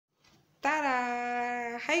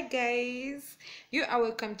Ta-da! Hi guys, you are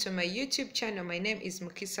welcome to my YouTube channel. My name is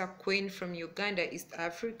Mukisa Queen from Uganda, East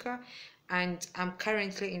Africa, and I'm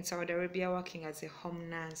currently in Saudi Arabia working as a home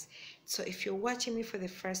nurse. So if you're watching me for the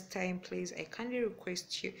first time, please, I kindly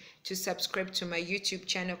request you to subscribe to my YouTube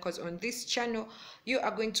channel, because on this channel you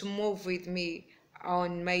are going to move with me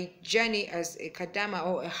on my journey as a kadama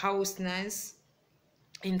or a house nurse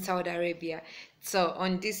in Saudi Arabia. So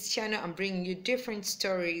on this channel I'm bringing you different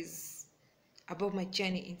stories about my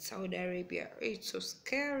journey in Saudi Arabia. It's so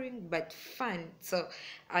scary but fun, so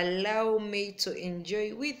allow me to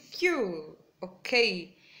enjoy with you.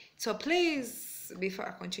 Okay, so please, before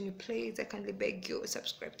I continue, please, I kindly beg you,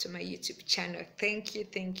 subscribe to my YouTube channel. Thank you,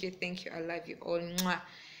 thank you, thank you. I love you all. Mwah.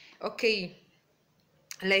 Okay,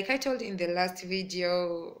 like I told in the last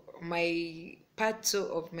video, my part 2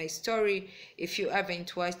 of my story, if you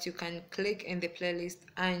haven't watched, you can click in the playlist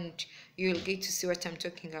and you'll get to see what I'm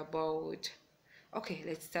talking about. Okay,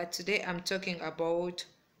 let's start. Today I'm talking about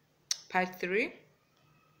part 3,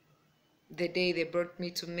 the day they brought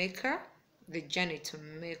me to Mecca, the journey to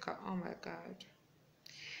Mecca. Oh my god.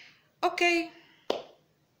 Okay,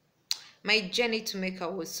 my journey to Mecca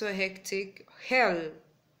was so hectic. Hell,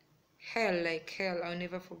 like hell. I'll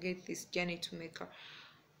never forget this journey to Mecca.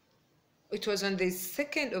 It was on the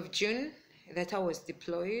 2nd of June that I was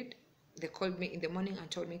deployed. They called me in the morning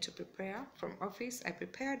and told me to prepare from office. I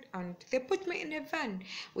prepared and they put me in a van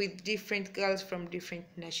with different girls from different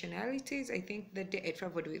nationalities. I think that day I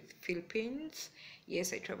traveled with Philippines.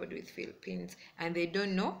 Yes, I traveled with Philippines, and they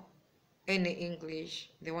don't know any English.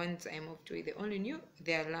 The ones I moved with, they only knew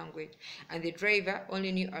their language, and the driver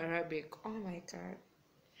only knew Arabic. Oh my god,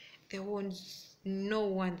 there was no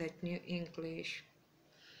one that knew English.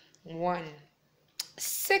 One.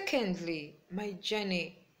 Secondly, my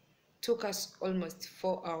journey took us almost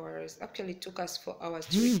 4 hours. Actually, it took us 4 hours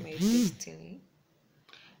to reach my destiny.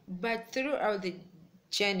 But throughout the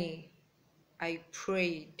journey, I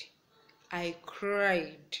prayed, I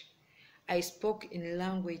cried, I spoke in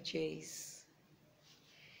languages.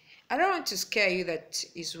 I don't want to scare you that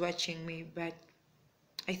is watching me, but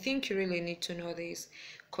I think you really need to know this,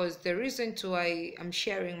 because the reason to why I'm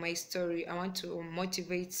sharing my story, I want to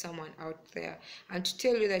motivate someone out there and to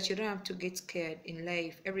tell you that you don't have to get scared in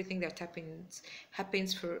life. Everything that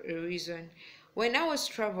happens for a reason. When I was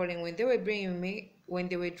traveling, when they were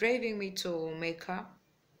driving me to Mecca,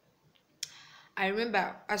 I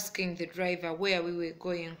remember asking the driver where we were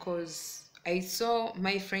going, because I saw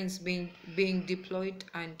my friends being deployed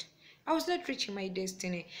and I was not reaching my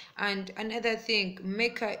destiny. And another thing,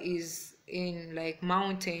 Mecca is in like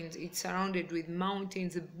mountains. It's surrounded with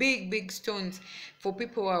mountains, big stones. For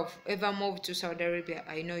people who have ever moved to Saudi Arabia,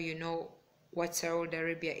 I know you know what Saudi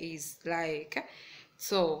Arabia is like.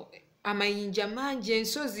 So amayinja manje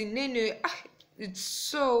nsozi nene, it's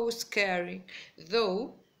so scary.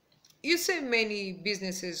 Though you see many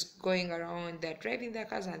businesses going around, they're driving their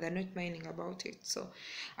cars and they're not minding about it. So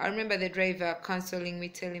I remember the driver counseling me,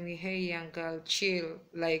 telling me, hey young girl, chill,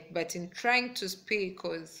 like, but in trying to speak,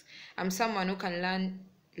 because I'm someone who can learn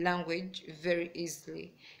language very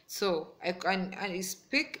easily. So I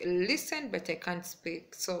speak, listen, but I can't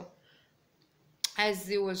speak. So as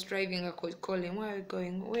he was driving, I could call him, where are we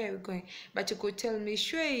going, where are we going? But he could tell me,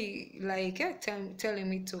 sure, like, telling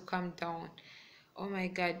me to calm down. Oh my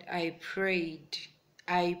god, I prayed,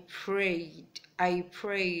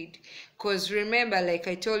 because remember, like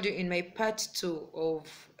I told you in my part 2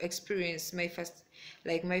 of experience, my first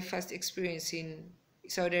experience in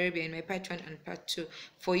Saudi Arabia, in my part 1 and part 2,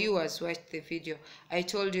 for you as watched the video, I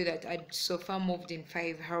told you that I'd so far moved in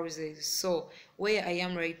 5 houses. So where I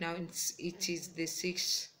am right now, it is the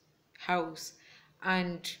 6th house,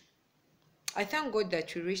 and I thank God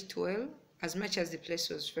that we reached well, as much as the place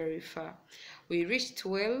was very far. We reached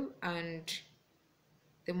well, and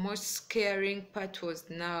the most scaring part was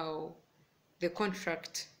now the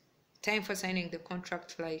contract. Time for signing the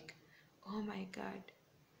contract, like, oh my God.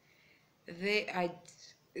 They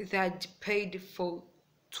had paid for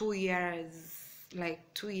 2 years, like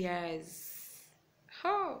 2 years.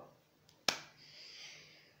 Oh.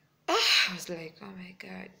 I was like, oh my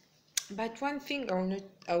God. But one thing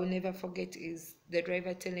I will never forget is the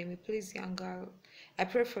driver telling me, please young girl, I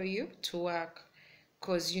pray for you to work,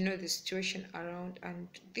 because you know the situation around and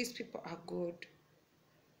these people are good.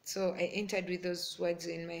 So I entered with those words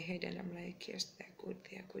in my head and I'm like, yes, they're good,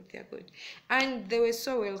 they're good, they're good. And they were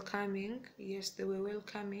so welcoming. Yes, they were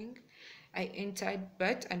welcoming. I entered,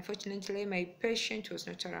 but unfortunately my patient was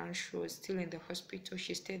not around. She was still in the hospital.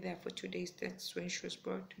 She stayed there for 2 days. That's when she was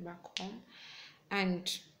brought back home.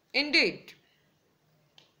 And indeed,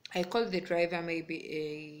 I called the driver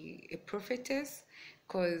maybe a prophetess,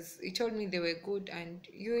 because he told me they were good and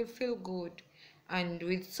you will feel good. And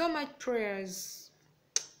with so much prayers,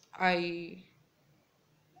 I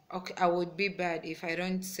would be bad if I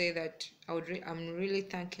don't say that I'm really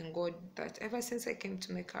thanking God that ever since I came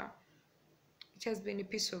to Mecca, it has been a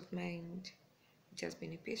peace of mind. It has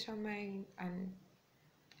been a peace of mind, and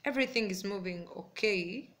everything is moving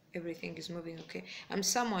okay. Everything is moving okay. I'm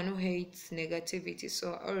someone who hates negativity,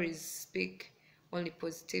 so I always speak only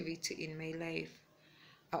positivity in my life.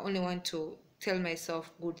 I only want to tell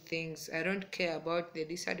myself good things. I don't care about the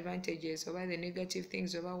disadvantages, about the negative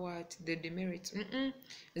things, about what the demerits.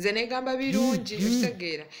 Nze negamba birungi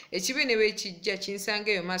okitegeera ekibi ne bwe kijja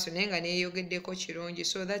kinsanga eyo maaso naye nga neeyogeddeko kirungi.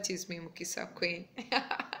 So that is me, Mukisa Queen.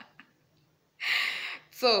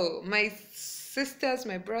 So my sisters,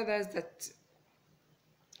 my brothers that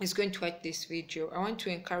is going to watch this video, I want to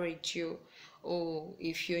encourage you, or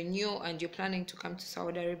if you're new and you're planning to come to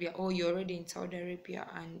Saudi Arabia, or you're already in Saudi Arabia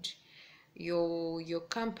and your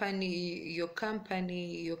company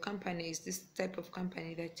is this type of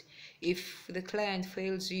company that if the client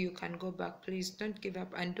fails you, you can go back. Please don't give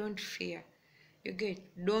up and don't fear.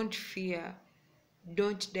 Don't fear.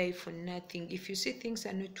 Don't die for nothing. If you see things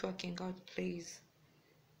are not working out, please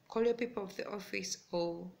call your people of the office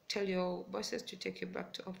or tell your bosses to take you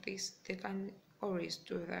back to office. They can always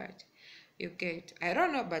do that. I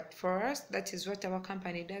don't know, but for us, that is what our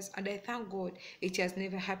company does, and I thank God it has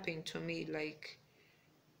never happened to me. Like,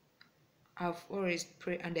 I've always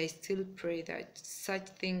prayed, and I still pray that such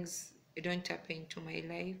things don't happen to my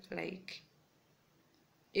life. Like,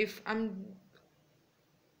 if I'm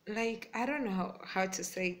like, I don't know how to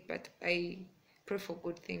say it, but I pray for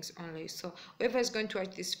good things only. So whoever is going to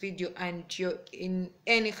watch this video and you're in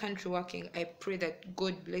any country working, I pray that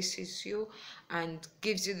God blesses you and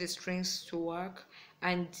gives you the strength to work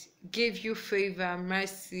and give you favor,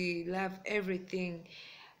 mercy, love, everything.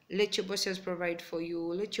 Let your bosses provide for you.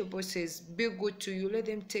 Let your bosses be good to you. Let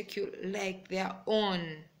them take you like their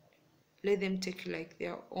own. Let them take you like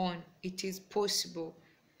their own. It is possible.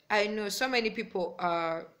 I know so many people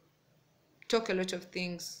talk a lot of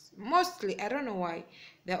things. Mostly, I don't know why,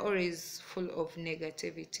 they're always full of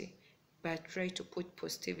negativity. But try to put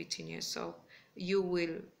positivity in yourself. You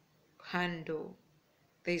will handle.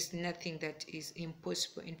 There's nothing that is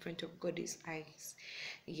impossible in front of God's eyes.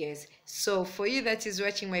 Yes. So for you that is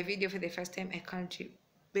watching my video for the first time, I can't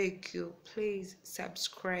beg you, please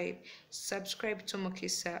subscribe. Subscribe to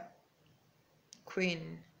Mukisa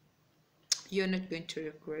Queen. You're not going to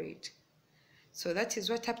regret. So that is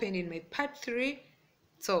what happened in my part 3.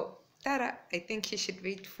 So Tara, I think you should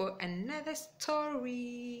wait for another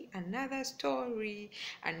story,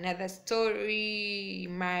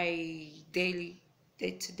 my daily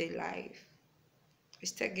day-to-day life.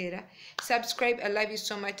 Subscribe. I love you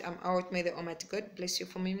so much. I'm out. May the Almighty God bless you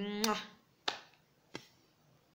for me. Mwah.